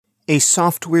A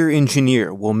software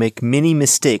engineer will make many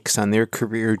mistakes on their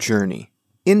career journey.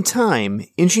 In time,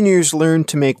 engineers learn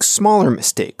to make smaller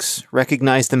mistakes,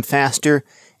 recognize them faster,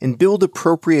 and build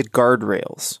appropriate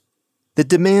guardrails. The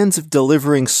demands of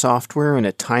delivering software in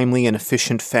a timely and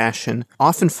efficient fashion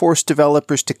often force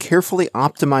developers to carefully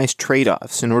optimize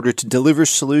trade-offs in order to deliver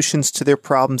solutions to their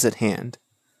problems at hand.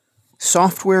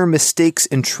 Software Mistakes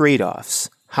and Trade-Offs: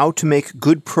 How to Make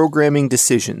Good Programming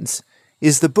Decisions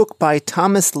is the book by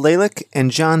Tomasz, Lelek, and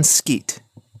John Skeet.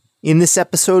 In this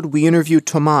episode, we interview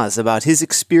Tomasz about his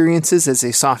experiences as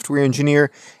a software engineer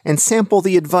and sample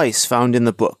the advice found in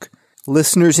the book.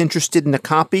 Listeners interested in a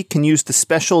copy can use the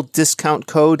special discount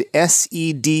code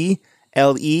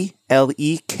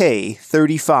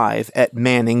SEDLELEK35 at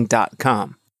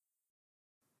manning.com.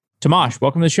 Tomasz,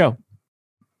 welcome to the show.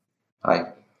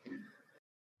 Hi.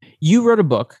 You wrote a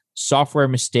book, Software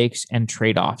Mistakes and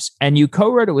Trade-Offs, and you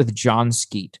co-wrote it with John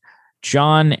Skeet.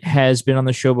 John has been on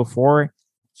the show before.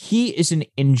 He is an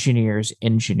engineer's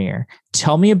engineer.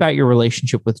 Tell me about your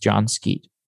relationship with John Skeet.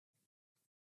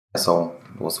 So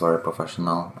it was very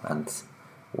professional, and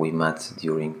we met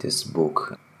during this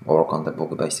book, work on the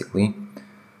book basically.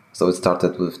 So it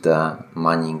started with the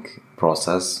Manning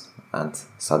process and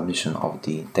submission of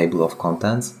the table of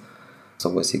contents. So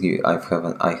basically I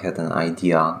had an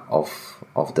idea of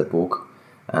the book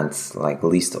and like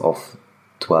list of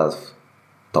 12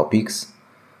 topics.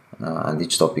 And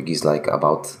each topic is like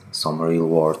about some real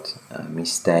world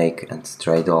mistake and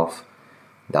trade-off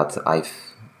that I've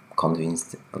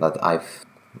convinced that I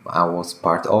was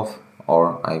part of,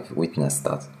 or I've witnessed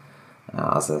that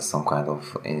as some kind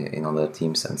of in other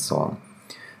teams and so on.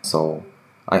 So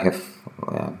I have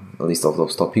a list of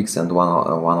those topics, and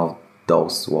one of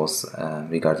those was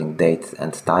regarding date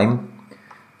and time,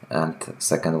 and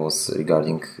second was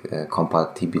regarding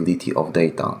compatibility of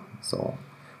data. So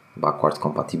backward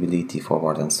compatibility,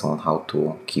 forward, and so on, how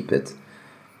to keep it.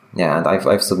 Yeah, and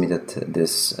I've submitted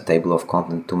this table of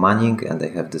content to Manning, and they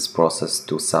have this process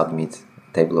to submit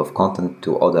table of content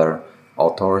to other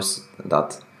authors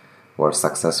that were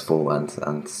successful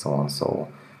and so on. So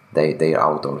they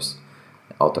are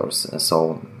authors.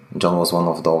 So John was one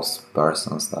of those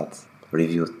persons that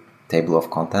reviewed table of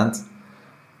content,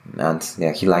 and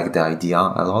yeah, he liked the idea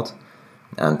a lot.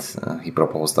 And he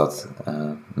proposed that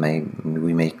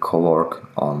we may co-work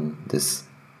on this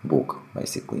book,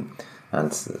 basically.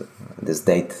 And this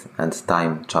date and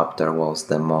time chapter was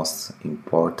the most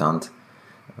important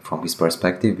from his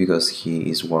perspective, because he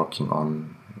is working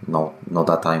on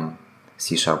no-time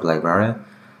C# library.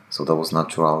 So that was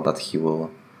natural that he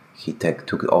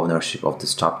took ownership of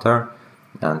this chapter.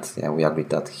 And yeah, we agreed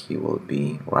that he will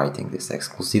be writing this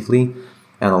exclusively.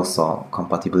 And also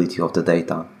compatibility of the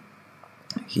data.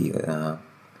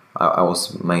 I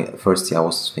was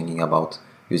thinking about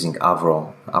using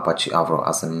Apache Avro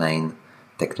as a main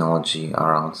technology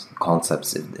around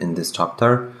concepts in this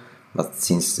chapter, but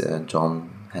since John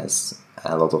has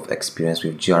a lot of experience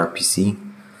with gRPC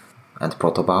and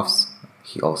protobufs,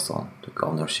 he also took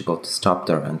ownership of this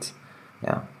chapter, and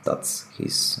yeah, that's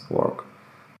his work.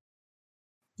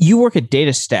 You work at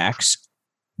DataStax.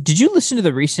 Did you listen to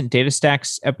the recent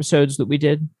DataStax episodes that we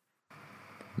did?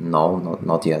 No,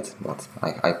 not yet, but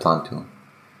I plan to.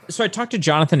 So I talked to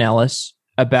Jonathan Ellis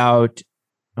about,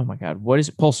 what is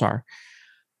it? Pulsar.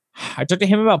 I talked to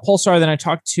him about Pulsar, then I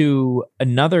talked to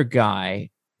another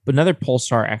guy, another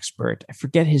Pulsar expert. I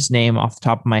forget his name off the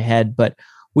top of my head, but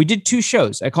we did two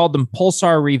shows. I called them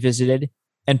Pulsar Revisited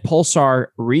and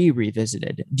Pulsar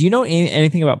Revisited. Do you know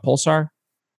anything about Pulsar?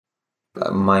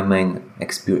 My main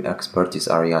expertise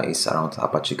area is around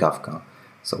Apache Kafka.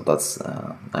 So that's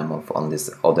I'm on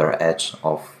this other edge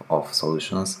of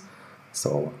solutions.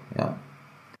 So yeah.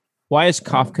 Why is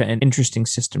Kafka an interesting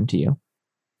system to you?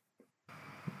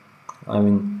 I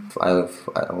mean,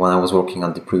 when I was working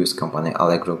at the previous company,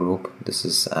 Allegro Group, this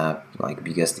is like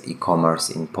biggest e-commerce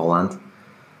in Poland.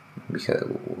 We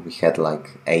had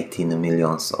like 18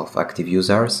 millions of active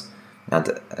users, and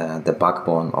the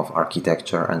backbone of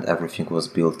architecture and everything was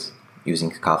built using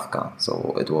Kafka.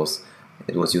 So it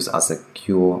was used as a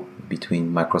queue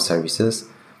between microservices.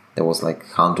 There was like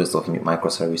hundreds of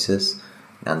microservices,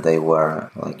 and they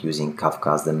were like using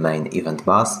Kafka as the main event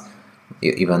bus.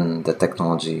 Even the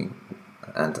technology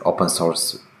and open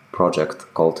source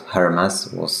project called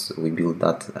Hermes we built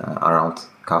that around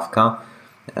Kafka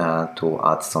to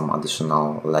add some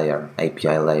additional layer,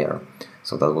 API layer.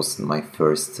 So that was my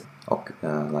first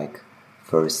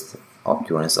occurrence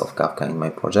of Kafka in my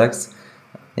projects.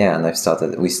 Yeah, and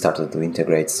we started to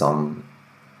integrate some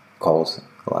code,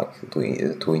 like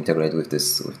to integrate with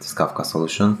this Kafka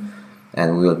solution.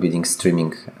 and we were building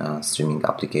streaming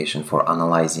application for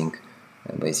analyzing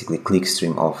basically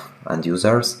clickstream of end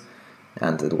users,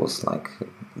 and it was like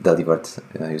delivered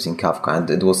using Kafka, and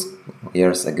it was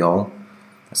years ago,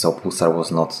 so Pulsar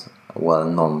was not well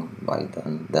known by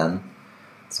then,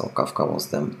 so Kafka was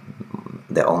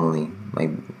the only,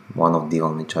 maybe one of the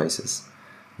only choices,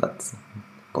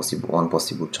 one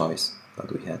possible choice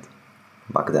that we had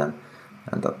back then,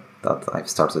 and that I've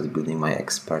started building my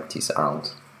expertise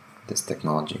around this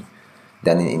technology.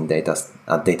 Then in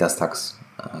DataStax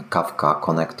Kafka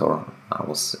connector, I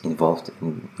was involved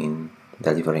in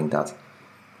delivering that.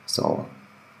 So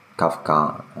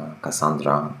Kafka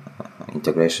Cassandra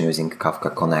integration using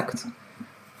Kafka Connect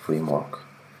framework.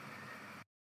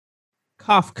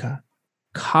 Kafka.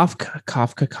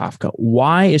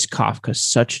 Why is Kafka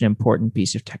such an important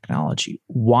piece of technology?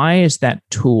 Why is that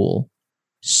tool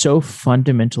so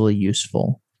fundamentally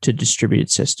useful to distributed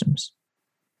systems?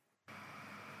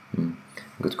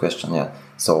 Good question. Yeah.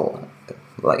 So,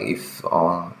 like, if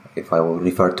I will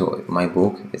refer to my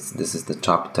book, this is the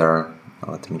chapter.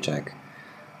 Let me check.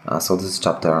 So this is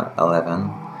chapter 11,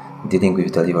 dealing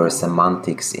with delivery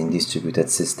semantics in distributed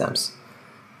systems.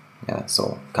 Yeah.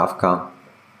 So Kafka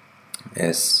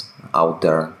is out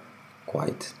there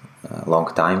quite a long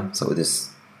time, so it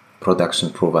is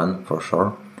production proven for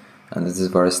sure, and this is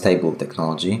very stable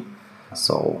technology.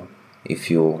 So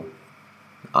if you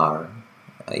are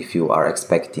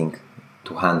expecting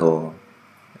to handle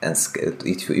and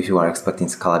if you are expecting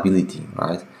scalability,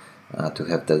 right, to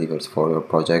have delivered for your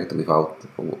project without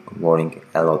worrying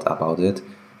a lot about it,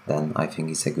 then I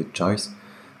think it's a good choice.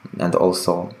 And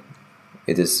also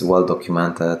it is well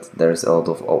documented. There's a lot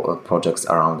of projects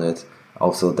around it.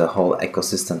 Also, the whole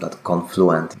ecosystem that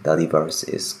Confluent delivers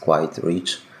is quite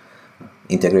rich.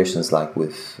 Integrations like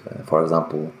with, for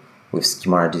example, with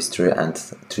schema registry and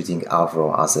treating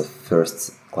Avro as a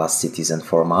first-class citizen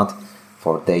format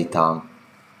for data,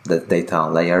 the data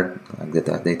layer, like the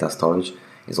data storage,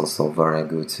 is also very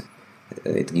good.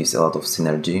 It gives a lot of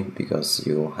synergy because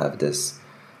you have this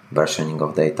versioning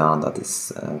of data that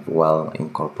is well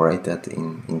incorporated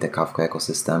in the Kafka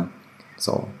ecosystem.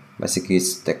 So basically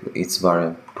it's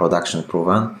very production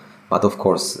proven, but of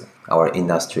course our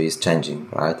industry is changing,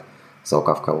 right? So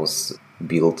Kafka was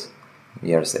built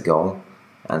years ago,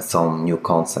 and some new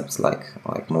concepts like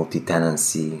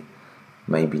multi-tenancy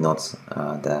maybe not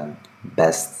the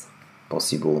best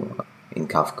possible in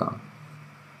Kafka.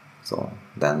 So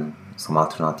then some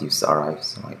alternatives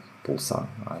arrives like Pulsar,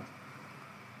 right?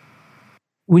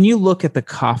 When you look at the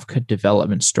Kafka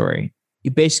development story,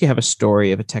 you basically have a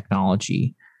story of a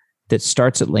technology that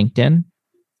starts at LinkedIn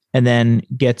and then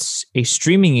gets a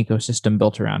streaming ecosystem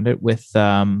built around it with,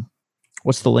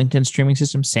 what's the LinkedIn streaming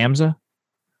system? Samza,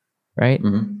 right?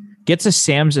 Mm-hmm. Gets a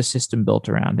Samza system built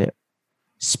around it,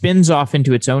 spins off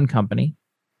into its own company,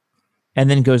 and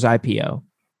then goes IPO.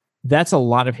 That's a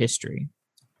lot of history.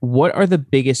 What are the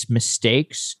biggest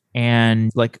mistakes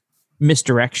and like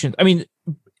misdirections? I mean,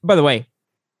 by the way,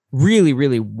 really,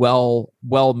 really well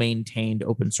maintained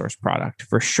open source product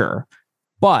for sure.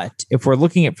 But if we're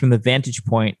looking at from the vantage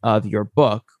point of your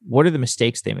book, what are the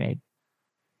mistakes they made?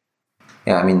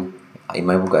 Yeah, I mean, in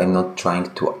my book, I'm not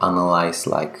trying to analyze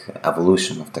like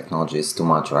evolution of technologies too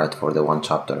much, right? For the one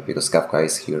chapter, because Kafka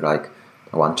is here like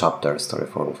one chapter story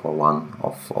for one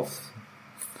of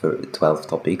 12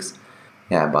 topics.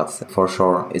 Yeah, but for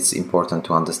sure, it's important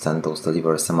to understand those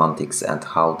delivery semantics and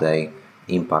how they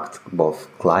impact both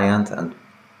client and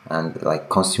like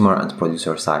consumer and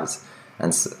producer sides,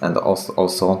 and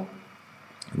also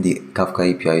the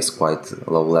Kafka API is quite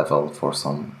low level for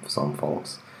some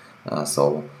folks.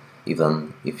 So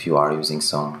even if you are using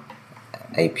some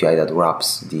API that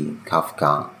wraps the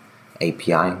Kafka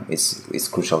API, it's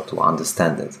crucial to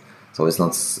understand it. So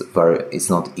it's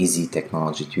not easy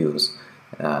technology to use.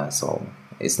 So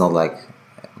it's not like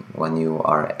when you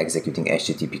are executing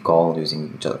HTTP call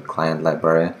using client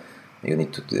library, you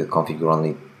need to configure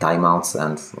only timeouts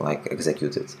and like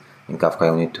execute it. In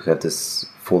Kafka, you need to have this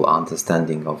full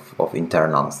understanding of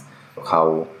internals,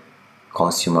 how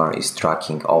consumer is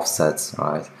tracking offsets,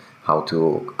 right? How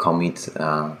to commit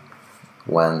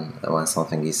when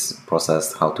something is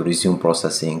processed, how to resume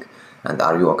processing, and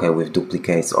are you okay with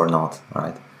duplicates or not,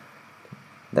 right?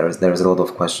 There is a lot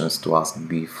of questions to ask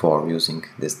before using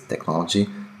this technology.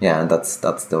 Yeah, and that's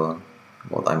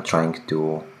what I'm trying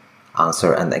to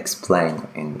answer and explain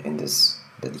in this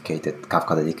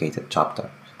Kafka dedicated chapter.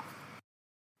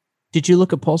 Did you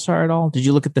look at Pulsar at all? Did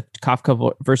you look at the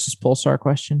Kafka versus Pulsar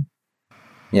question?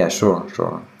 Yeah, sure.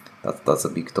 That's a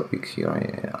big topic here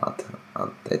at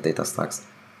DataStax.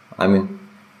 I mean,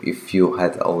 if you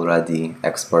had already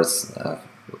experts,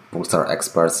 Pulsar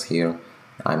experts here,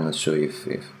 I'm not sure if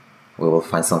we will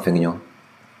find something new.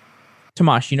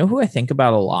 Tomasz, you know who I think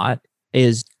about a lot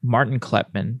is Martin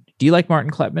Kleppmann. Do you like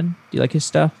Martin Kleppmann? Do you like his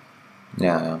stuff?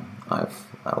 Yeah, I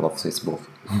love his book.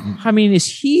 I mean, is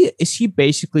he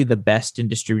basically the best in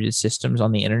distributed systems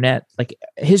on the internet? Like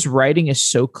his writing is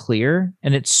so clear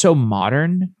and it's so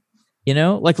modern. You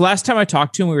know, like last time I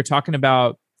talked to him, we were talking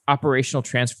about operational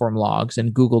transform logs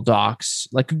and Google Docs.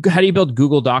 Like, how do you build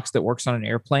Google Docs that works on an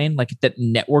airplane? Like that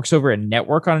networks over a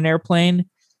network on an airplane?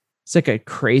 It's like a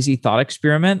crazy thought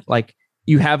experiment. Like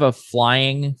you have a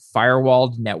flying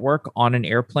firewalled network on an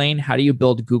airplane. How do you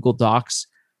build Google Docs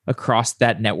across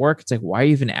that network? It's like, why are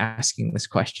you even asking this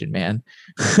question, man?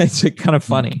 It's like kind of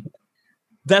funny.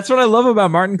 That's what I love about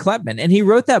Martin Kleppmann. And he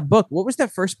wrote that book. What was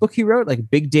that first book he wrote?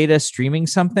 Like Big Data Streaming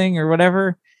something or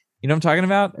whatever. You know what I'm talking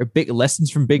about? Or Big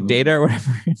Lessons from Big Data or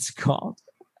whatever it's called.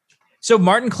 So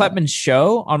Martin Kleppmann's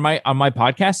show on my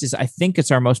podcast I think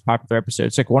it's our most popular episode.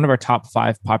 It's like one of our top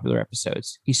 5 popular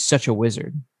episodes. He's such a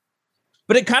wizard.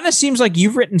 But it kind of seems like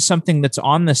you've written something that's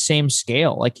on the same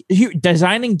scale, like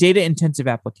designing data intensive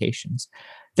applications.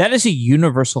 That is a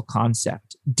universal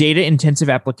concept. Data intensive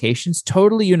applications,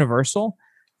 totally universal,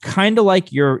 kind of like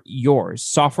yours.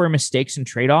 Software mistakes and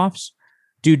trade-offs.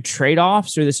 Dude,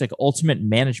 trade-offs are this like ultimate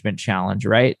management challenge,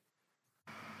 right?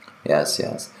 Yes.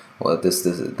 Well, this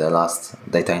the last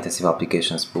data intensive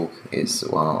applications book is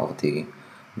one of the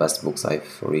best books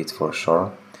I've read for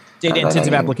sure. Data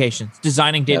intensive applications,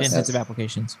 designing data intensive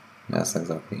applications. Yes,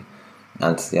 exactly.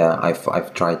 And yeah,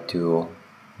 I've tried to.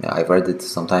 Yeah, I read it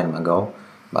some time ago,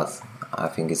 but I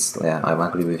think it's. Yeah, I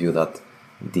agree with you that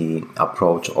the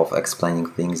approach of explaining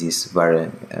things is very.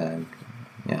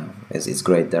 It's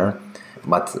great there,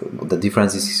 but the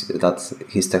difference is that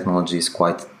his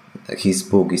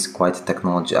book is quite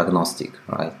technology agnostic,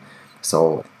 right?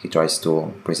 So he tries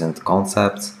to present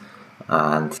concepts,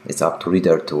 and it's up to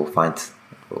reader to find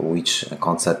which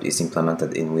concept is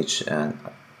implemented in which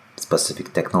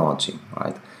specific technology,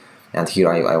 right? And here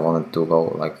I wanted to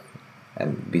go like a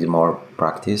bit more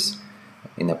practice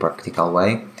in a practical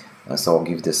way, so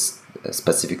give this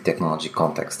specific technology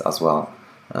context as well.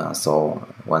 So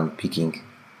when picking,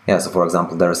 so for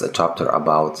example, there is a chapter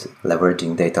about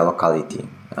leveraging data locality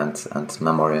and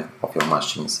memory of your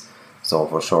machines. So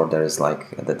for sure there is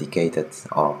like a dedicated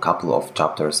or a couple of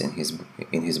chapters in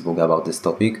his book about this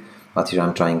topic. But here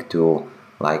I'm trying to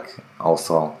like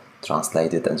also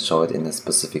translate it and show it in a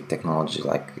specific technology.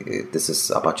 Like this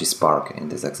is Apache Spark in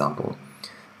this example,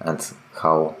 and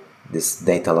how this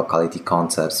data locality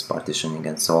concepts, partitioning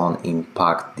and so on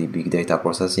impact the big data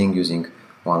processing using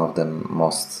one of the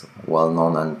most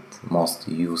well-known and most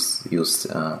used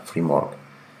framework.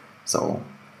 So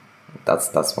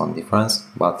that's one difference.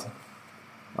 But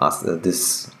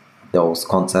as those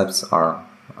concepts are,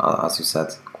 as you said,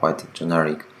 quite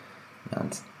generic,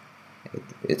 and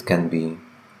it can be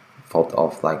thought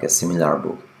of like a similar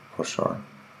book for sure.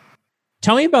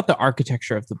 Tell me about the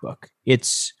architecture of the book.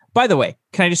 It's, by the way,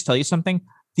 can I just tell you something?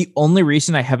 The only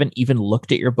reason I haven't even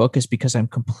looked at your book is because I'm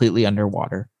completely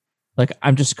underwater. Like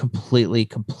I'm just completely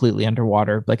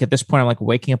underwater. Like at this point, I'm like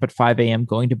waking up at 5 a.m.,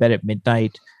 going to bed at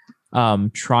midnight,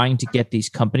 trying to get these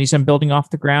companies I'm building off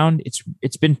the ground.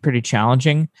 It's been pretty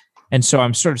challenging. And so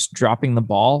I'm sort of dropping the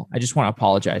ball. I just want to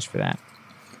apologize for that.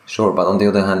 Sure, but on the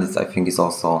other hand, I think it's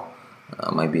also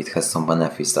maybe it has some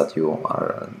benefits that you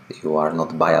are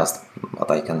not biased, but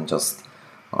I can just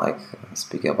like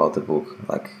speak about the book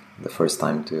like the first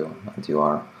time to you, and you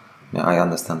are. Yeah, I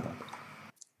understand that.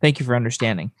 Thank you for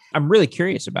understanding. I'm really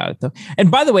curious about it though.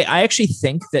 And by the way, I actually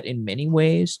think that in many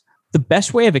ways, the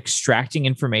best way of extracting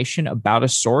information about a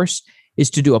source is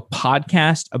to do a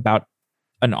podcast about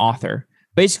an author.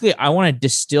 Basically, I want to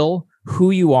distill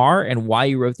who you are and why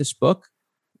you wrote this book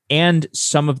and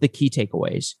some of the key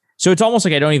takeaways. So it's almost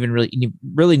like I don't even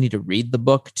really need to read the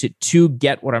book to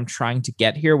get what I'm trying to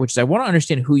get here, which is I want to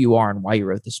understand who you are and why you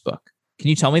wrote this book. Can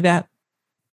you tell me that?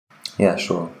 Yeah,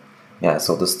 sure. Yeah,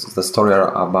 so the story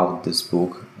about this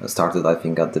book started, I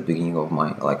think, at the beginning of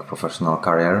my like professional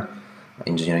career,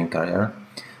 engineering career.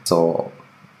 So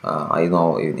I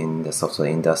know in the software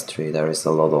industry there is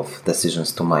a lot of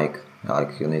decisions to make.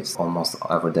 Like you need almost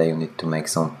every day you need to make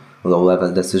some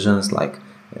low-level decisions, like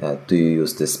do you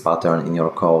use this pattern in your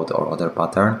code or other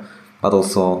pattern, but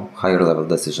also higher-level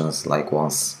decisions like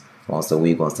once a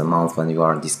week, once a month, when you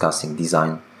are discussing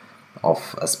design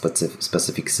of a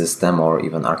specific system or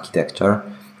even architecture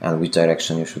and which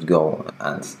direction you should go,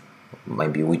 and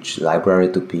maybe which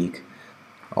library to pick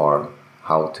or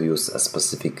how to use a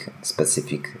specific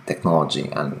technology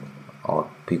and or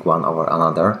pick one over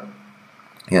another.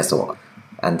 yeah, so,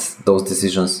 and those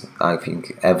decisions, I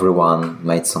think everyone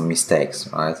made some mistakes,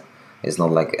 right? It's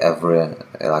not like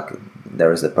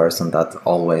there is a person that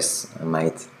always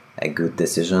made a good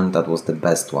decision that was the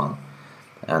best one.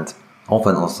 And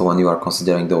often also when you are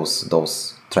considering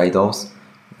those trade-offs,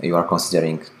 you are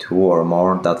considering two or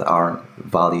more that are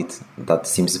valid, that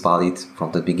seems valid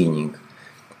from the beginning.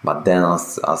 But then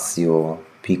as you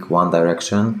pick one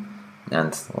direction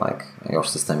and like your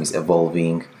system is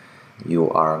evolving,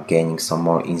 you are gaining some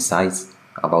more insights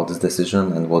about this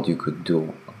decision and what you could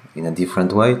do in a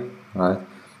different way, right?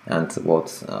 And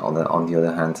what on the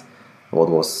other hand, what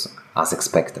was as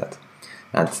expected.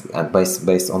 And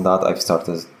based on that, I've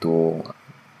started to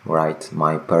write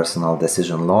my personal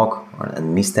decision log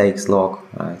and mistakes log,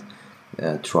 right,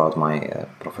 throughout my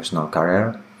professional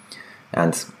career.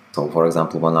 And so, for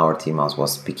example, when our team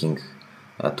was picking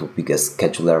to pick a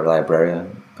scheduler library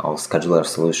or scheduler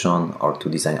solution or to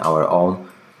design our own,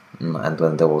 and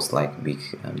when there was like big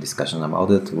discussion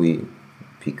about it, we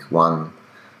pick one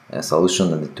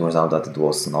solution, and it turns out that it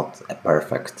was not a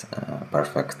perfect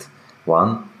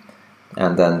one.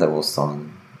 And then there was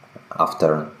some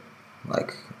after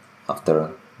a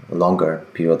longer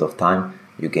period of time,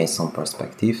 you gain some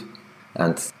perspective.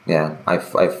 And yeah, I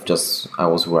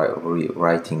was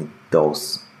rewriting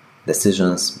those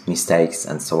decisions, mistakes,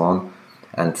 and so on.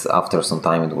 And after some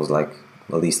time, it was like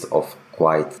a list of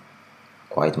quite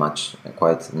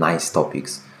nice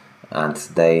topics. And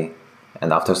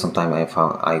after some time,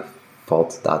 I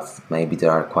thought that maybe they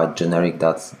are quite generic,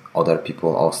 that other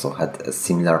people also had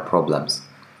similar problems,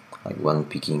 like when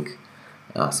picking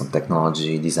some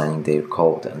technology, designing their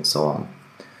code, and so on.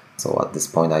 So at this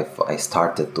point, I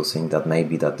started to think that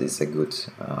maybe that is a good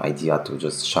idea to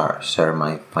just share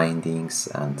my findings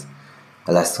and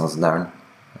lessons learned,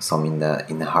 some in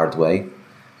the hard way,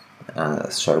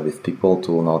 and share with people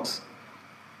to not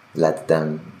let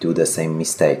them do the same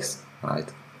mistakes,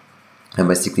 right? And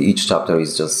basically, each chapter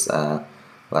is just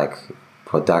like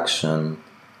production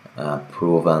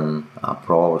proven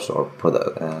approach,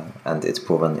 and it's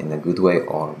proven in a good way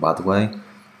or bad way.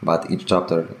 But each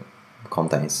chapter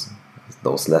contains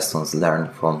those lessons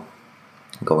learned from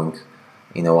going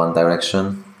in a one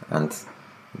direction, and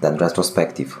then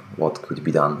retrospective, what could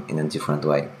be done in a different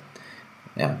way.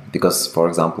 Yeah, because for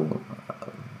example,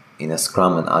 in a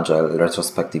Scrum and Agile,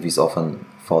 retrospective is often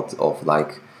thought of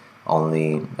like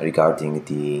only regarding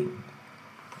the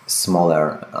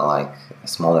smaller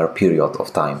period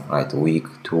of time, right? A week,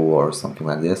 2, or something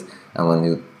like this. And when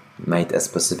you made a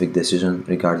specific decision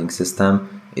regarding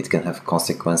system, it can have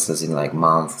consequences in like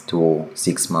months, 2,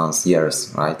 6 months,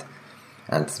 years, right?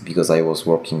 And because I was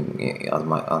working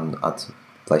at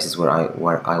places where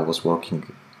I was working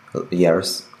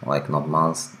years, like not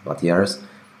months but years,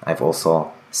 I've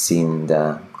also seen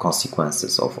the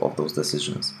consequences of those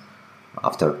decisions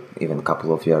after even a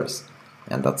couple of years.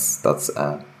 And that's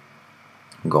a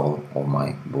goal of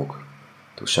my book,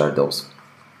 to share those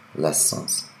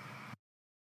lessons.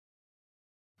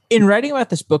 In writing about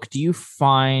this book, do you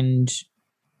find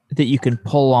that you can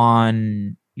pull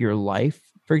on your life?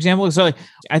 For example, so like,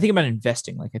 I think about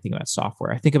investing, like I think about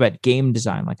software. I think about game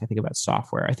design, like I think about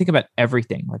software. I think about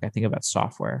everything, like I think about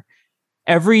software.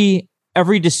 Every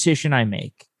decision I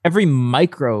make, every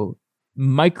micro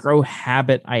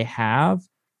habit I have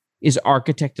is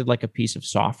architected like a piece of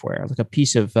software, like a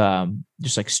piece of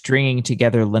just like stringing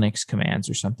together Linux commands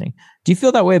or something. Do you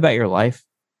feel that way about your life?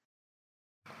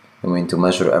 You mean to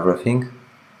measure everything?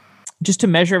 Just to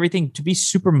measure everything, to be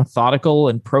super methodical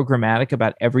and programmatic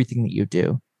about everything that you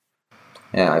do.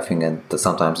 Yeah, I think that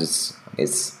sometimes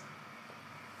it's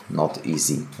not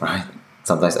easy, right?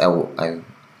 Sometimes I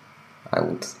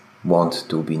would want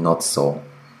to be not so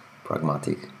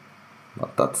pragmatic,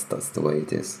 but that's the way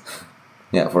it is.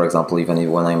 Yeah, for example,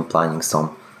 even when I'm planning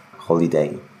some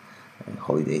holiday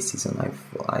season,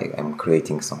 I'm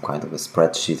creating some kind of a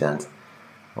spreadsheet and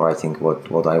writing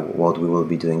what we will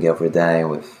be doing every day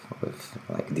with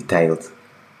like detailed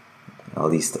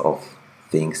list of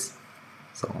things.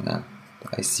 So yeah,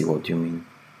 I see what you mean.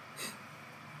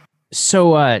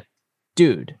 So,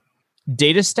 dude,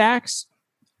 DataStax,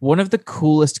 one of the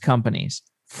coolest companies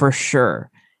for sure.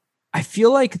 I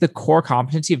feel like the core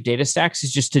competency of DataStax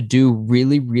is just to do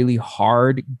really, really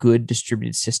hard, good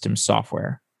distributed system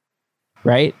software,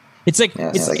 right? It's like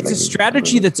it's a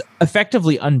strategy that's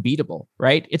effectively unbeatable,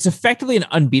 right? It's effectively an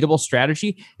unbeatable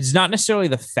strategy. It's not necessarily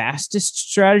the fastest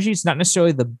strategy. It's not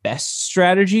necessarily the best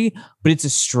strategy, but it's a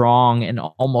strong and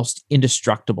almost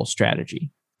indestructible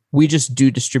strategy. We just do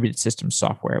distributed system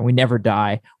software. We never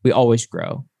die. We always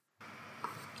grow.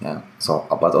 Yeah. So,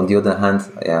 but on the other hand,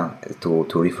 yeah, to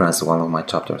reference one of my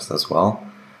chapters as well,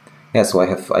 Yeah, so I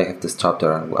have this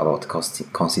chapter about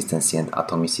consistency and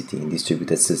atomicity in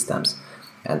distributed systems,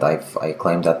 and I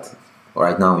claim that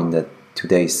right now in the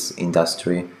today's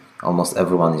industry, almost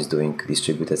everyone is doing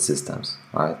distributed systems,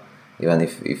 right? Even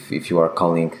if you are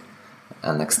calling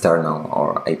an external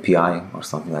or API or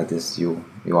something like this, you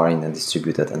are in a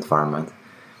distributed environment.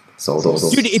 So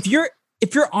those Dude, if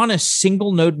you're on a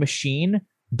single node machine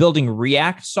building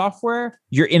React software,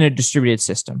 you're in a distributed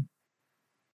system.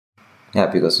 yeah,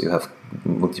 because you have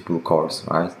multiple cores,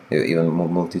 right? Even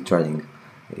multi-threading,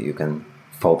 you can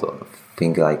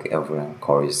think like every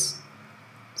core is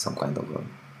some kind of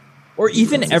or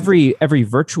even every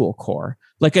virtual core.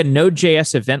 Like a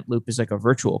Node.js event loop is like a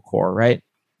virtual core, right?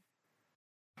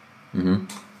 Mm-hmm.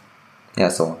 Yeah,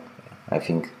 so I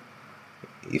think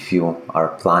if you are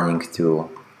planning to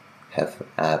have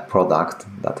a product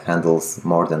that handles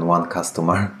more than one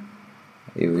customer,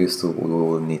 you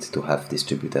will need to have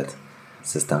distributed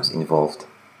systems involved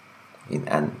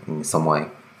in some way.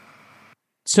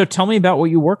 So tell me about what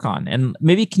you work on, and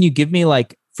maybe can you give me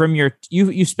like from your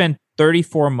you spent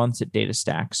 34 months at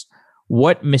DataStax.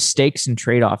 What mistakes and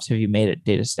trade-offs have you made at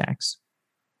DataStax?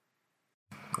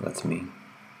 That's me.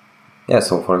 Yeah,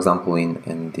 so for example,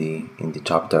 in the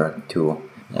chapter 2,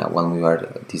 when we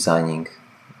were designing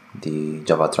the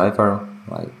Java driver,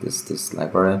 like this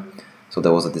library, so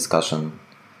there was a discussion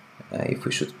if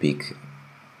we should pick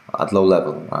at low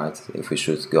level, right? If we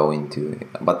should go into,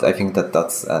 but I think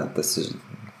that's a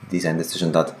design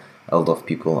decision that a lot of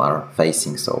people are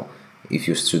facing. So if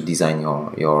you should design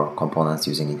your components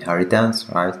using inheritance,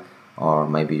 right? Or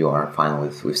maybe you are fine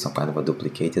with some kind of a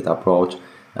duplicated approach,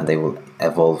 and they will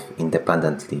evolve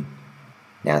independently.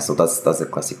 Yeah, so that's a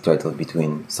classic trade-off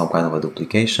between some kind of a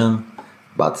duplication,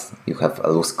 but you have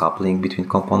a loose coupling between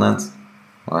components,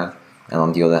 right? And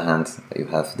on the other hand, you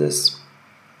have this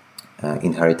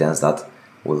inheritance that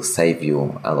will save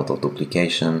you a lot of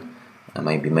duplication, and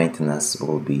maybe maintenance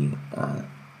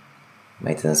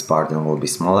burden will be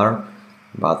smaller,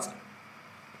 but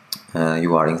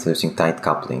you are introducing tight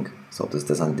coupling. So this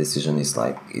design decision is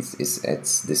like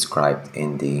it's described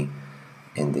in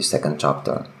the second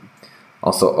chapter.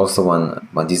 Also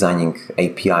when designing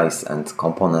APIs and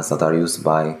components that are used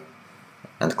by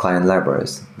and client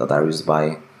libraries that are used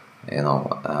by a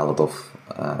lot of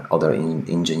other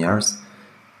engineers,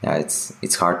 yeah,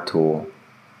 it's hard to,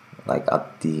 like,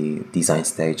 at the design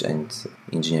stage and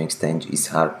engineering stage, it's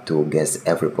hard to guess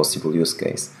every possible use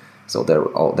case. So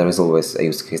there is always a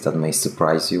use case that may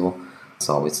surprise you.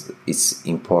 So it's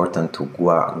important to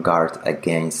guard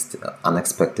against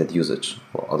unexpected usage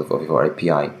of your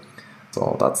API.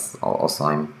 So that's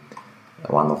also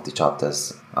one of the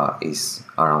chapters is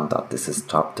around that. This is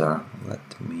chapter,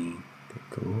 let me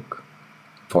take a look,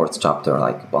 4th chapter,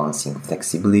 like balancing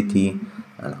flexibility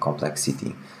and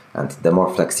complexity. And the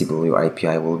more flexible your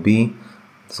API will be,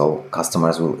 so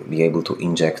customers will be able to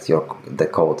inject the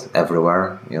code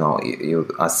everywhere.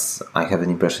 As I have an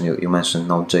impression, you mentioned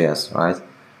Node.js, right?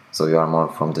 So you are more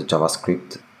from the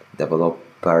JavaScript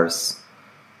developers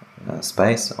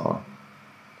space, or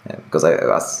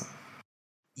because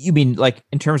You mean like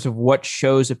in terms of what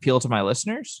shows appeal to my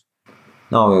listeners?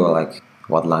 No, we were like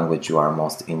what language you are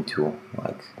most into,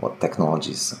 like what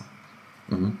technologies.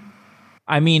 Mm-hmm.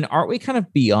 I mean, aren't we kind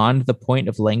of beyond the point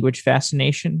of language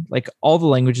fascination? Like all the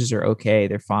languages are okay,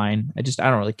 they're fine. I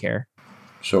don't really care.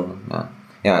 Sure.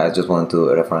 Yeah. I just wanted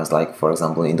to reference, like, for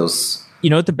example, in those.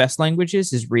 You know what the best language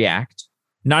is React.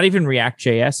 Not even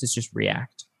React.js, it's just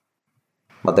React.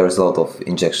 But there's a lot of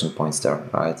injection points there,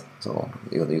 right? So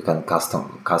you can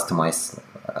customize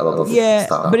a lot of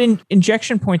stuff. But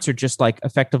injection points are just like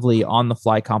effectively on the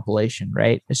fly compilation,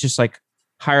 right? It's just like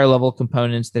higher level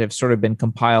components that have sort of been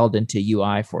compiled into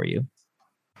UI for you.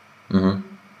 Mm-hmm.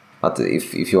 But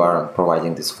if you are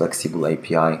providing this flexible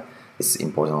API, it's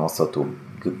important also to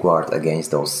guard against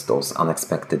those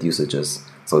unexpected usages.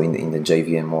 So in the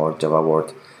JVM or Java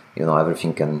world,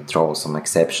 everything can throw some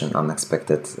exception,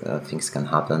 unexpected things can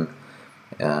happen.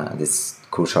 It's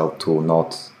crucial to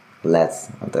not let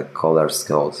the caller's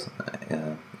code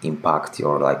impact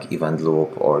your like event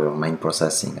loop or your main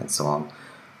processing and so on.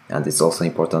 And it's also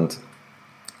important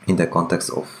in the context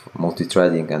of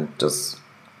multi-threading and just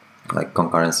like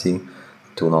concurrency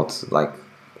to not, like,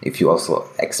 if you also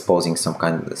exposing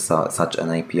such an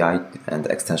API and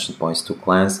extension points to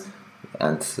clients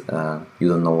and you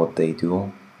don't know what they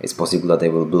do, it's possible that they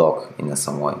will block in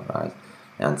some way, right?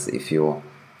 And if you,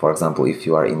 for example, if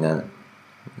you are in an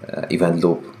event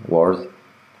loop world,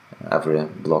 every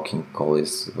blocking call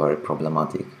is very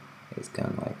problematic. It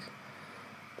can like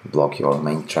block your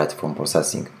main thread from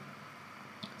processing.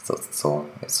 So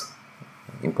it's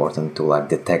important to like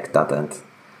detect that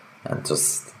and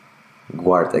just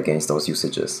guard against those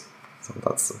usages. So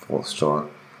that's for sure.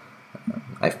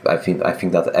 I think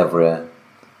that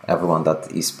everyone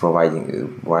that is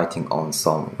writing on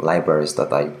some libraries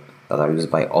that are used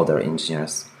by other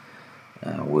engineers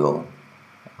will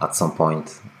at some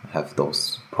point have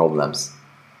those problems.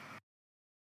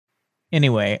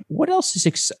 Anyway, what else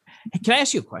is can I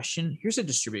ask you a question? Here's a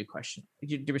distributed question.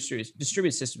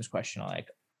 Distributed systems question.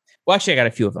 Well, actually, I got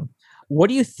a few of them. What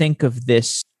do you think of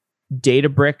this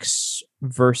Databricks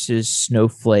versus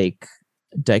Snowflake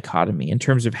dichotomy in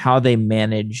terms of how they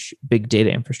manage big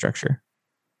data infrastructure?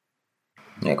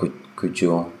 Yeah, could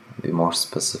you be more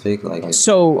specific?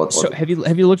 So have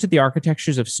you looked at the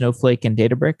architectures of Snowflake and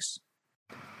Databricks?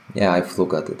 Yeah, I've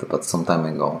looked at it, but some time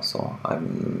ago, so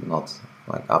I'm not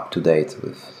like up to date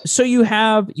with. So you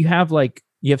have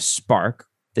Spark,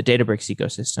 the Databricks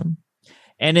ecosystem,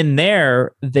 and in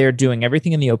there they're doing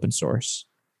everything in the open source,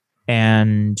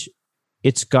 and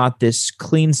it's got this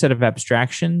clean set of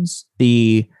abstractions: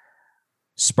 the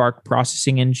Spark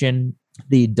processing engine,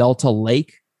 the Delta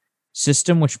Lake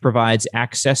system, which provides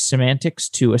access semantics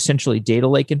to essentially data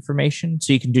lake information,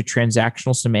 so you can do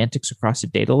transactional semantics across a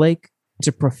data lake. It's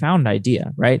a profound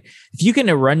idea, right? If you can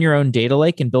run your own data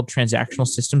lake and build transactional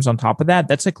systems on top of that,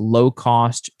 that's like low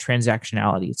cost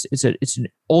transactionality. It's an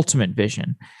ultimate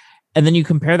vision. And then you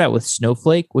compare that with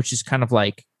Snowflake, which is kind of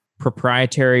like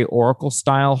proprietary Oracle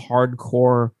style,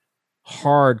 hardcore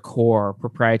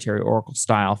proprietary Oracle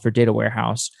style for data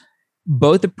warehouse.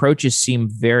 Both approaches seem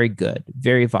very good,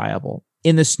 very viable.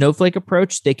 In the Snowflake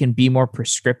approach, they can be more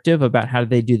prescriptive about how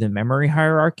they do the memory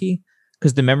hierarchy,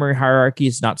 because the memory hierarchy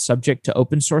is not subject to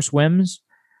open source whims.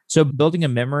 So building a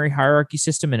memory hierarchy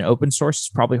system in open source is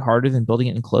probably harder than building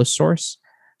it in closed source.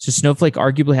 So Snowflake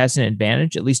arguably has an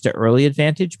advantage, at least an early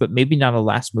advantage, but maybe not a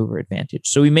last mover advantage.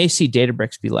 So we may see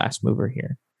Databricks be last mover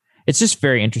here. It's just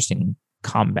very interesting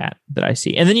combat that I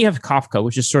see. And then you have Kafka,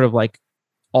 which is sort of like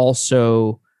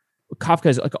Kafka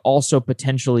is like also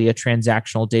potentially a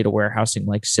transactional data warehousing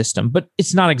like system, but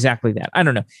it's not exactly that. I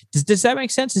don't know. Does that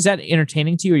make sense? Is that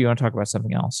entertaining to you, or you want to talk about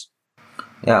something else?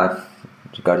 Yeah,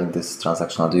 regarding this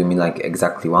transactional, do you mean like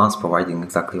exactly once, providing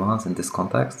exactly once in this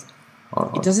context? Or?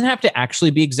 It doesn't have to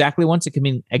actually be exactly once. It can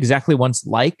mean exactly once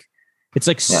like. It's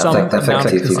like some amount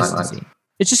of consistency.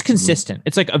 It's just consistent. Mm-hmm.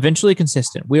 It's like eventually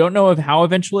consistent. We don't know of how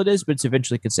eventual it is, but it's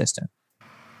eventually consistent.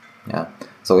 Yeah.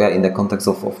 So yeah, in the context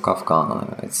of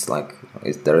Kafka, it's like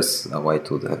there is a way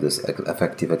to have this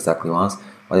effective exactly once,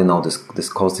 but this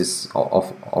cost is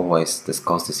always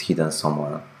hidden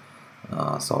somewhere.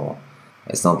 So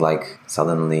it's not like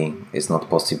suddenly it's not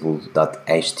possible that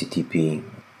HTTP,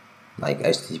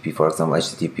 for example,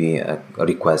 HTTP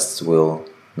requests will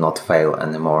not fail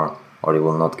anymore, or you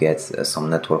will not get some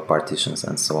network partitions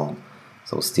and so on.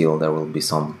 So still there will be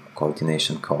some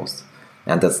coordination cost,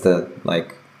 and that's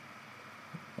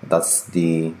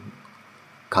the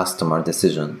customer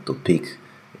decision to pick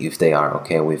if they are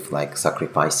okay with like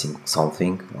sacrificing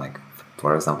something, like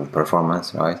for example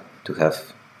performance, right, to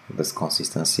have this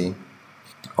consistency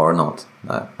or not.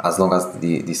 As long as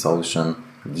the solution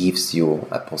gives you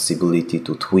a possibility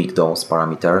to tweak those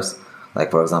parameters,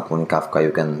 like for example in Kafka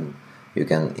you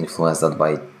can influence that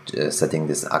by setting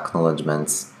these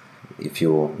acknowledgements. If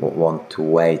you want to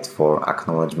wait for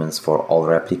acknowledgements for all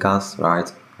replicas,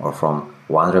 right, or from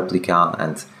one replica,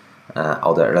 and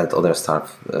other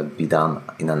stuff be done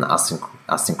in an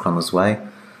asynchronous way.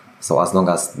 So as long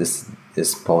as this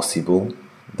is possible,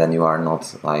 then you are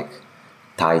not like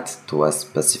tied to a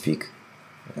specific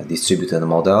distributed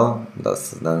model.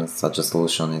 Then such a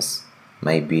solution is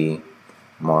maybe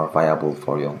more viable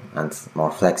for you and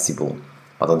more flexible.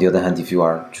 But on the other hand, if you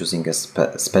are choosing a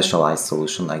specialized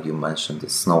solution, like you mentioned, the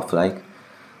Snowflake,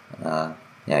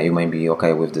 you may be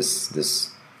okay with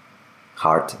this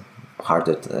harder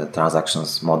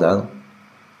transactions model,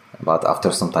 but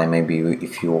after some time, maybe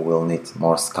if you will need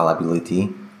more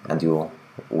scalability, and you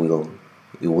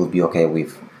will be okay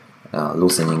with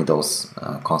loosening those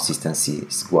consistency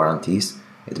guarantees,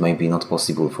 it may be not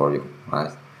possible for you,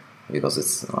 right? Because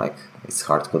it's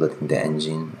hard coded in the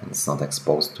engine and it's not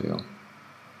exposed to you.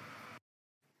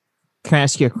 Can I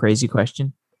ask you a crazy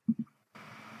question?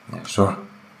 Yeah, sure.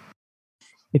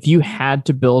 If you had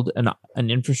to build an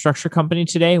infrastructure company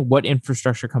today, what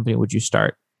infrastructure company would you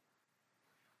start?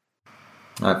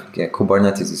 I think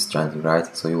Kubernetes is trending,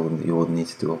 right? So you would need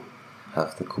to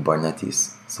have the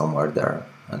Kubernetes somewhere there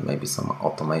and maybe some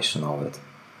automation of it.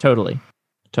 Totally.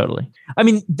 I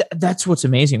mean, that's what's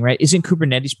amazing, right? Isn't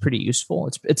Kubernetes pretty useful?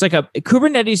 It's like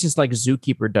Kubernetes is like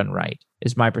Zookeeper done right,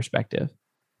 is my perspective,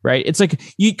 right? It's like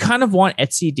you kind of want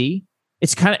etcd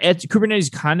Kubernetes is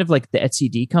kind of like the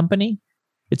etcd company.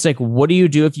 It's like, what do you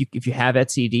do if you have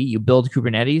etcd? You build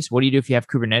Kubernetes. What do you do if you have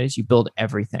Kubernetes? You build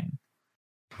everything.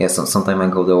 Yeah, so some time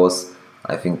ago there was,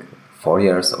 I think 4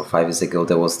 years or 5 years ago,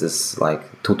 there was this like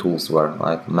two tools were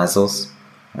like Mesos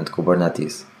and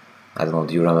Kubernetes. I don't know,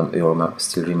 do you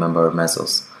still remember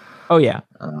Mesos? Oh yeah.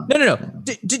 No.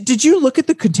 Did you look at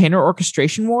the container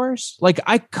orchestration wars? Like,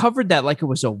 I covered that like it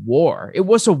was a war. It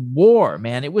was a war,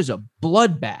 man. It was a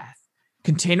bloodbath.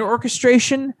 Container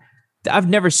orchestration, I've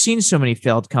never seen so many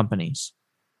failed companies.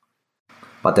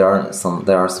 But there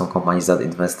are some companies that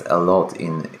invest a lot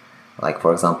in, like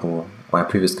for example, my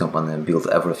previous company built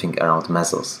everything around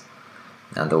Mesos,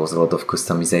 and there was a lot of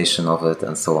customization of it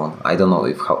and so on. I don't know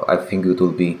I think it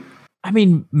will be. I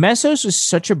mean, Mesos is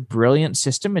such a brilliant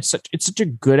system. It's such a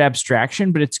good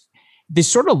abstraction, but they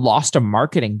sort of lost a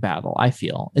marketing battle. I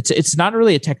feel it's not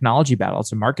really a technology battle;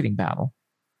 it's a marketing battle.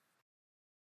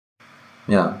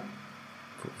 Yeah,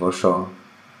 for sure.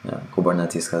 Yeah,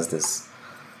 Kubernetes has this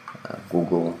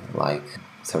Google-like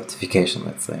certification,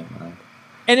 let's say, right?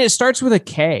 And it starts with a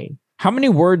K. How many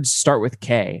words start with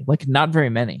K? Like, not very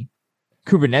many.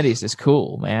 Kubernetes is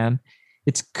cool, man.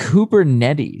 It's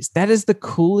Kubernetes. That is the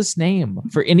coolest name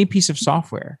for any piece of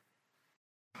software.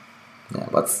 Yeah,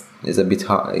 but it's a bit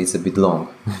hard. It's a bit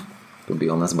long, to be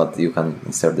honest. But you can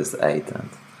insert this 8, and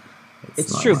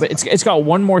it's nice. True, but it's got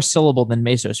one more syllable than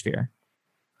Mesosphere,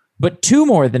 but 2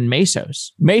 more than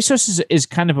Mesos. Mesos is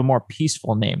kind of a more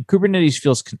peaceful name. Kubernetes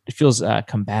feels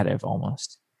combative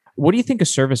almost. What do you think of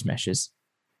service meshes?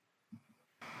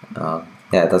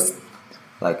 Yeah, that's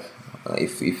like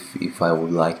if I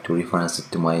would like to reference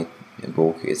it to my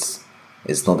book, it's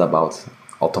not about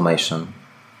automation.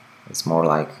 It's more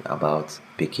like about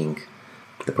picking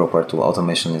the proper tool.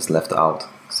 Automation is left out,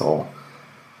 so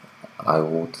I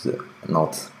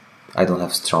don't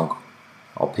have strong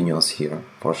opinions here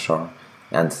for sure,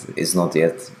 and it's not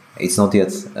yet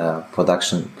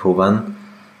production proven.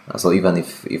 So even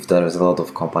if there is a lot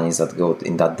of companies that go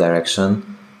in that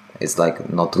direction, it's like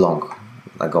not long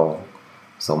ago.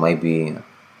 So maybe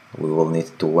we will need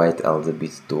to wait a little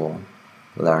bit to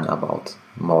learn about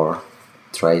more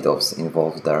trade-offs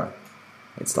involved there.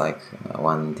 It's like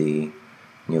when the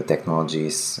new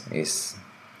technologies is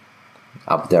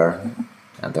up there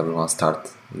and everyone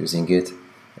start using it,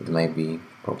 it may be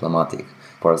problematic.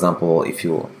 For example, if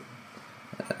you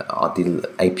at the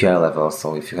API level,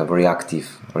 so if you have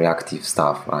reactive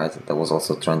stuff, right? That was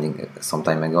also trending some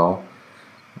time ago.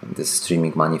 The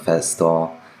streaming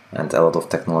manifesto and a lot of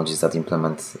technologies that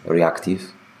implement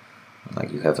reactive,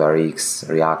 like you have RX,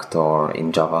 Reactor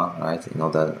in Java, right? In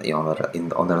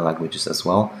other languages as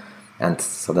well. And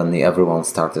suddenly everyone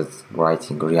started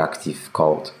writing reactive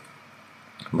code,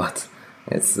 but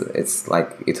it's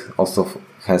like it also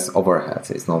has overhead.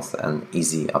 It's not an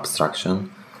easy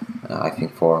abstraction. I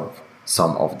think for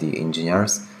some of the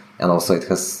engineers, and also it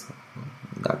has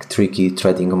like tricky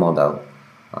threading model,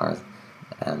 right?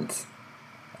 And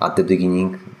at the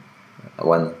beginning,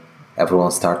 when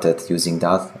everyone started using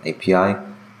that API,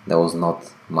 there was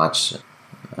not much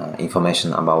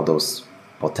information about those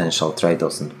potential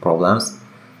trade-offs and problems.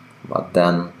 But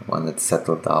then, when it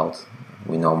settled out,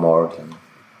 we know more,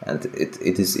 and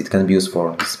it can be used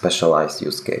for specialized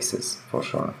use cases for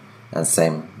sure. And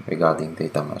same regarding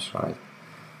data mesh, right?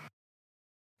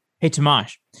 Hey,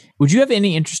 Tomasz, would you have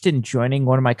any interest in joining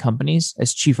one of my companies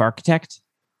as chief architect?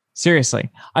 Seriously,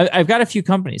 I've got a few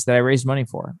companies that I raised money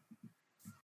for.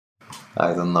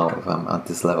 I don't know if I'm at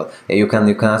this level. Yeah, you can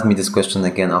ask me this question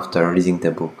again after reading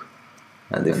the book.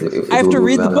 And if I have to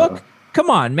read the book? Come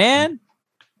on, man.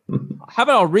 How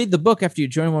about I'll read the book after you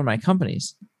join one of my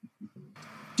companies?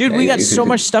 Dude, we got so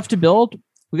much stuff to build.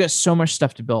 We got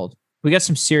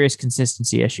some serious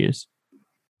consistency issues.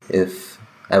 If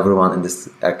everyone in this,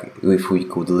 if we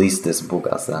could list this book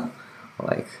as a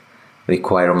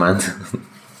requirement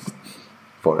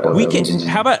for we can.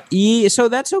 How about So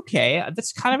that's okay.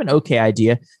 That's kind of an okay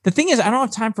idea. The thing is, I don't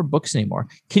have time for books anymore.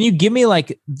 Can you give me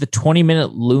like the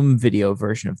 20-minute Loom video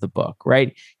version of the book,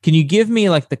 right? Can you give me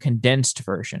like the condensed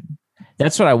version?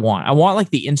 That's what I want. I want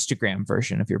like the Instagram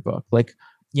version of your book. Like,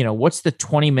 what's the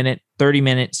 20-minute,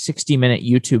 30-minute, 60-minute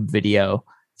YouTube video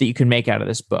that you can make out of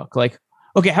this book? Like,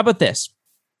 okay, how about this?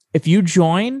 If you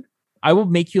join, I will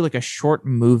make you like a short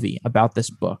movie about this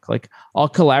book. Like, I'll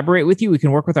collaborate with you. We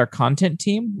can work with our content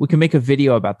team. We can make a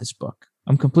video about this book.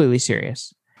 I'm completely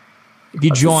serious. If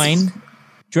you join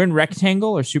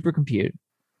Rectangle or Supercompute,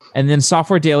 and then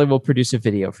Software Daily will produce a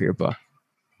video for your book.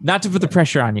 Not to put the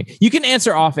pressure on you. You can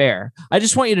answer off air. I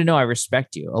just want you to know I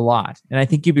respect you a lot. And I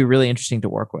think you'd be really interesting to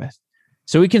work with.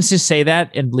 So we can just say that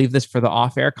and leave this for the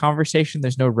off air conversation.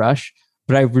 There's no rush.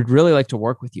 but I would really like to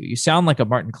work with you. You sound like a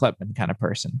Martin Kleppman kind of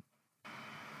person.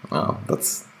 Oh,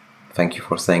 thank you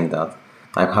for saying that.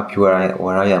 I'm happy where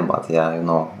I am, but yeah,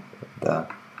 the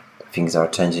things are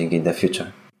changing in the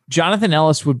future. Jonathan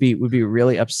Ellis would be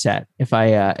really upset if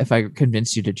I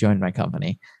convinced you to join my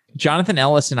company. Jonathan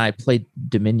Ellis and I played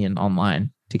Dominion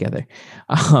online together.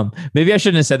 Maybe I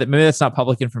shouldn't have said that. Maybe that's not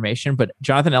public information, but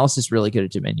Jonathan Ellis is really good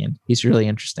at Dominion. He's really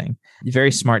interesting.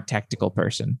 Very smart technical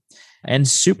person and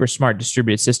super smart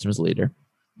distributed systems leader.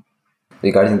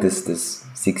 Regarding this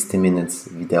 60 minutes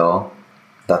video,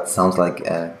 that sounds like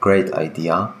a great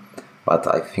idea, but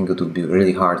I think it would be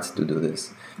really hard to do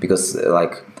this because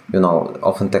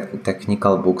often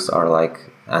technical books are like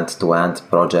end-to-end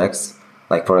projects.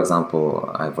 Like, for example,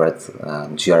 I've read a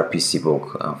gRPC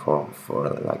book for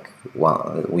like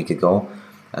a week ago,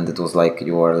 and it was like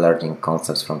you were learning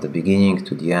concepts from the beginning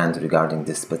to the end regarding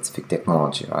this specific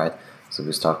technology, right? So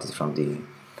we started from the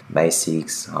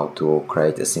basics, how to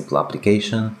create a simple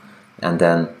application, and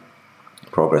then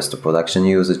progress to production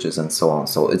usages and so on.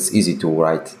 So it's easy to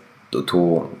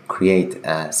create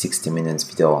a 60 minutes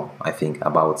video, I think,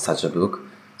 about such a book.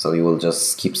 So you will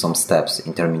just skip some steps,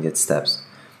 intermediate steps.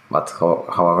 But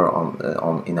however,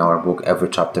 in our book, every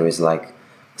chapter is like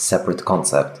separate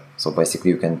concept. So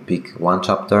basically, you can pick one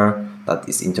chapter that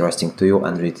is interesting to you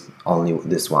and read only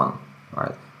this one,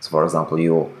 right? So for example,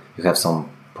 you have some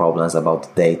problems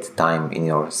about date, time in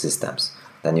your systems.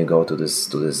 Then you go to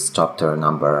this chapter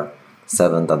number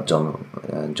 7 that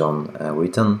John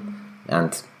written,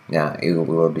 and yeah, you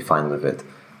will be fine with it.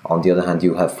 On the other hand,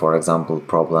 you have, for example,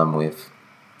 problem with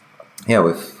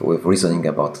reasoning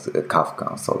about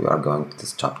Kafka. So you are going to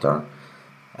this chapter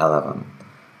 11.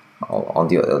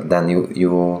 Then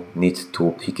you need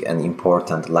to pick an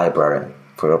important library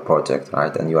for your project,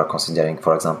 right? And you are considering,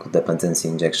 for example, dependency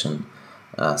injection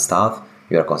stuff.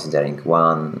 You are considering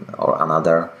one or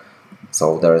another.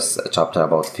 So there is a chapter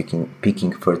about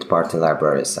picking third-party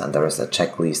libraries, and there is a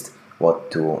checklist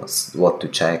what to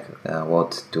check,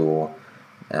 what to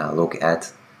look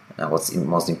at. What's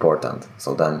most important.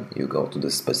 So then you go to the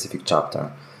specific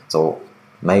chapter. So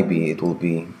maybe it will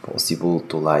be possible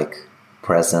to like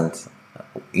present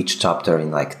each chapter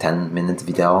in like 10-minute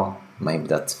video. Maybe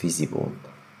that's feasible.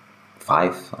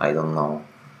 5, I don't know.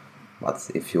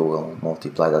 But if you will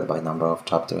multiply that by number of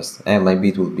chapters, maybe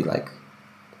it will be like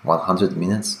 100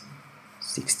 minutes,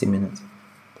 60 minutes.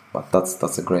 But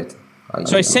that's a great idea.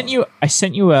 So I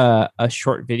sent you a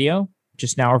short video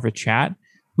just now over chat.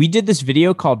 We did this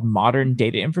video called Modern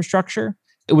Data Infrastructure.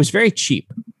 It was very cheap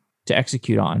to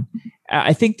execute on.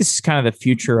 I think this is kind of the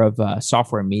future of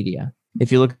software media.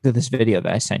 If you look at this video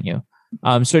that I sent you.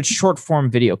 So it's short form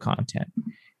video content,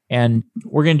 and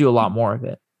we're going to do a lot more of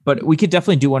it, but we could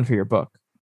definitely do one for your book.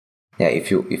 Yeah. If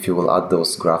you will add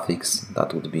those graphics,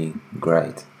 that would be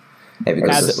great. Yeah,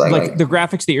 because it's like the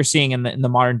graphics that you're seeing in the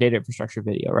Modern Data Infrastructure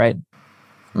video, right?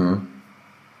 Mm-hmm.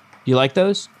 You like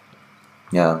those?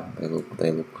 Yeah,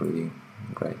 they look really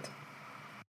great.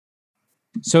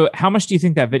 So how much do you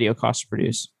think that video costs to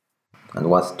produce? And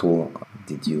what tool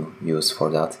did you use for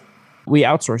that? We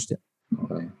outsourced it.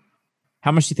 Okay.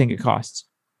 How much do you think it costs?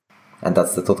 And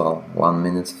that's the total, 1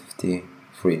 minute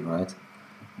 53, right?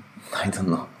 I don't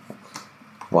know.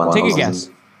 Take a guess.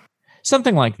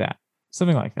 Something like that.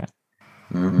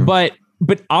 Mm-hmm.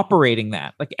 But operating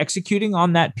that, like executing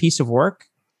on that piece of work,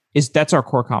 that's our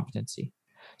core competency.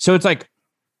 So it's like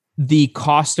the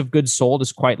cost of goods sold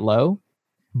is quite low,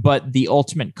 but the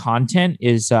ultimate content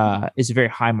is a very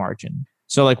high margin.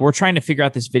 So like we're trying to figure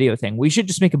out this video thing. We should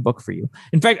just make a book for you.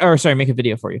 In fact, make a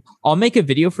video for you. I'll make a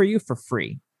video for you for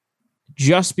free,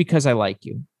 just because I like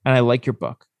you and I like your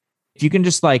book. If you can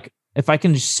just if I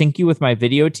can just sync you with my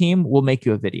video team, we'll make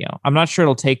you a video. I'm not sure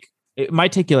it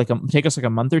might take you take us a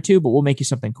month or two, but we'll make you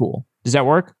something cool. Does that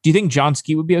work? Do you think John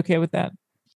Ski would be okay with that?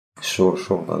 Sure.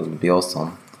 That would be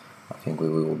awesome. I think we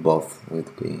will both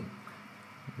be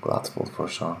grateful for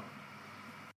sure.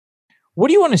 What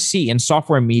do you want to see in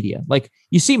software media? Like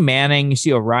you see Manning, you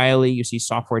see O'Reilly, you see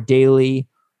Software Daily.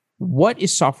 What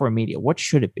is software media? What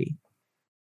should it be?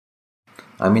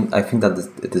 I mean, I think that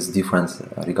it is different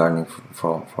regarding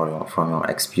from your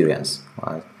experience,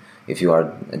 right? If you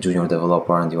are a junior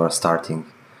developer and you are starting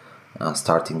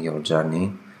your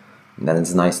journey, then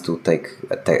it's nice to take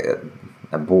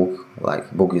a book.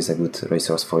 Like book is a good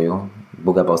resource for you.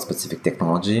 Book about specific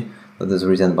technology that is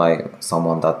written by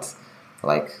someone that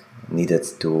needed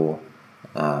to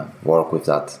work with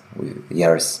that with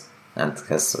years and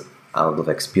has a lot of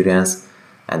experience,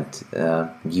 and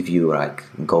give you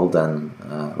golden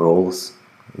rules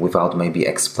without maybe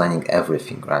explaining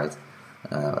everything, right?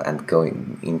 And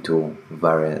going into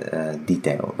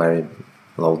very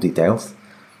low details.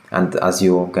 And as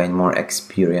you gain more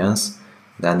experience,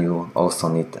 then you also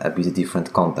need a bit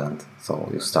different content. So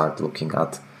you start looking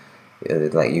at,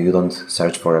 like, you don't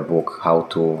search for a book how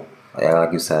to,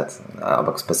 like you said,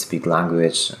 about specific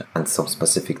language and some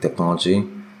specific technology.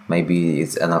 Maybe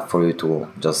it's enough for you to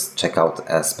just check out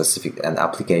an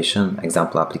application,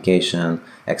 example application,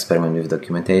 experiment with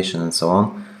documentation and so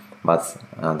on. But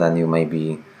then you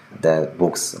maybe the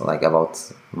books like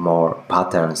about more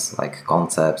patterns, like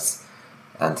concepts,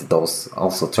 and those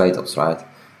also trade-offs, right?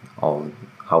 Or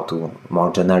how to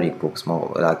more generic books,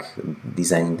 more like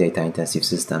designing data-intensive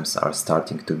systems are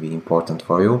starting to be important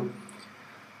for you.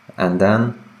 And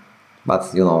then,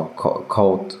 but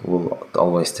code will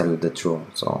always tell you the truth.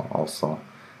 So also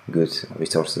good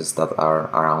resources that are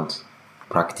around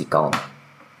practical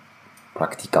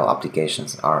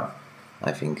applications are,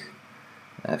 I think,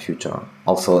 future.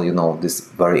 Also, this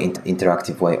very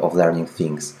interactive way of learning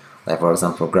things. Like for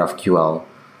example, GraphQL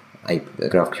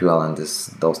and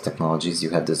those technologies. You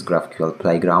have this GraphQL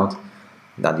playground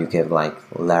that you can like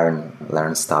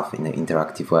learn stuff in an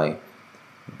interactive way.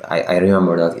 I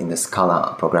remember that in the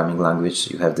Scala programming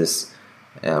language you have this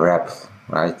rep,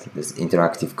 right? This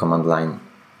interactive command line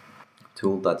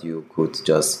tool that you could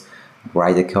just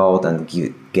write a code and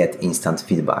get instant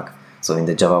feedback. So in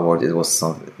the Java world it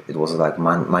was like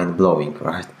mind blowing,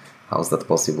 right? How is that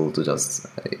possible to just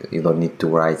you don't need to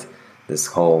write this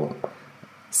whole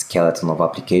skeleton of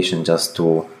application just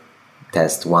to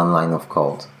test one line of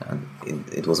code, and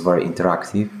it was very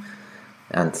interactive,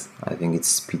 and I think it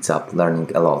speeds up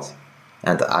learning a lot.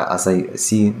 And as I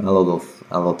see a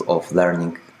lot of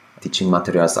learning teaching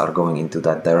materials are going into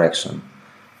that direction.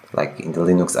 Like in the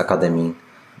Linux Academy,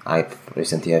 I've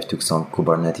took some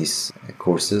Kubernetes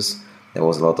courses. There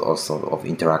was a lot also of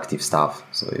interactive stuff,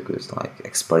 so you could like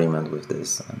experiment with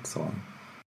this and so on.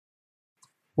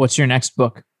 What's your next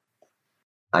book?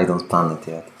 I don't plan it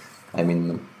yet. I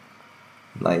mean,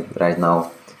 like right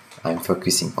now, I'm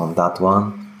focusing on that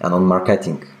one and on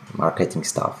marketing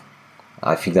stuff.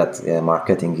 I feel that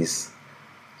marketing is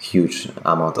huge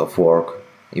amount of work,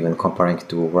 even comparing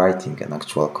to writing an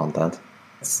actual content.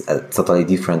 It's a totally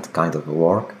different kind of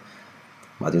work.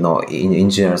 But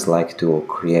engineers like to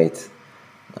create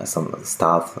some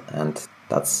stuff, and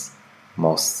that's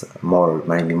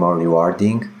maybe more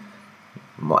rewarding.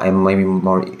 Maybe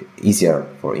more easier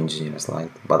for engineers,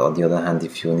 but on the other hand,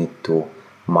 if you need to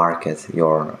market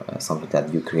your something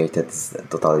that you created, it's a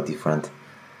totally different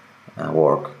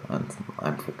work, and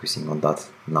I'm focusing on that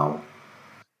now.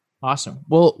 Awesome.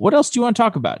 Well, what else do you want to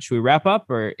talk about? Should we wrap up,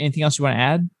 or anything else you want to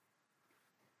add?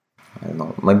 I don't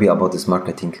know, maybe about this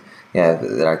marketing. Yeah,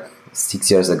 like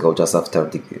 6 years ago, just after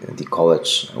the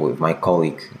college, with my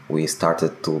colleague, we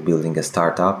started to building a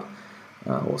startup.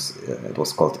 It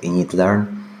was called InitLearn.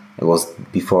 It was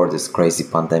before this crazy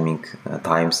pandemic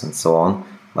times and so on,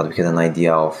 but we had an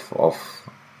idea of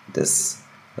this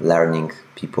learning,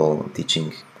 people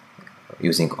teaching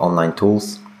using online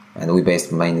tools, and we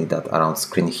based mainly that around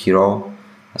Screen Hero,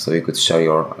 so you could share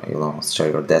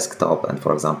your desktop and,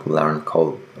 for example, learn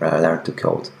to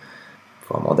code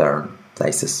from other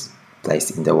places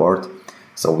in the world.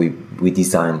 So we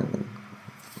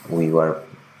were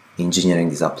engineering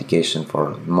this application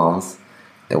for months.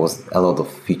 There was a lot of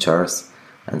features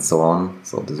and so on,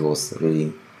 so this was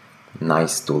really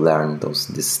nice to learn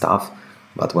this stuff.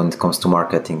 But when it comes to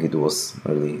marketing, it was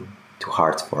really too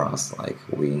hard for us. Like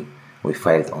we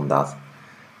failed on that.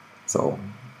 So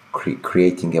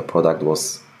creating a product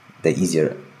was the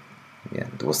easier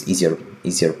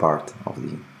part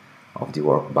of the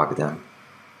work back then.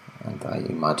 And I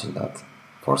imagine that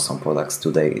for some products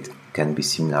today it can be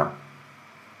similar.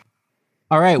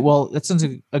 All right. Well, that sounds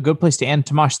a good place to end.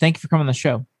 Tomasz, thank you for coming on the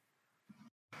show.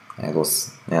 It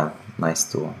was nice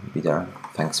to be there.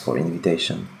 Thanks for the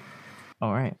invitation.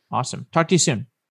 All right. Awesome. Talk to you soon.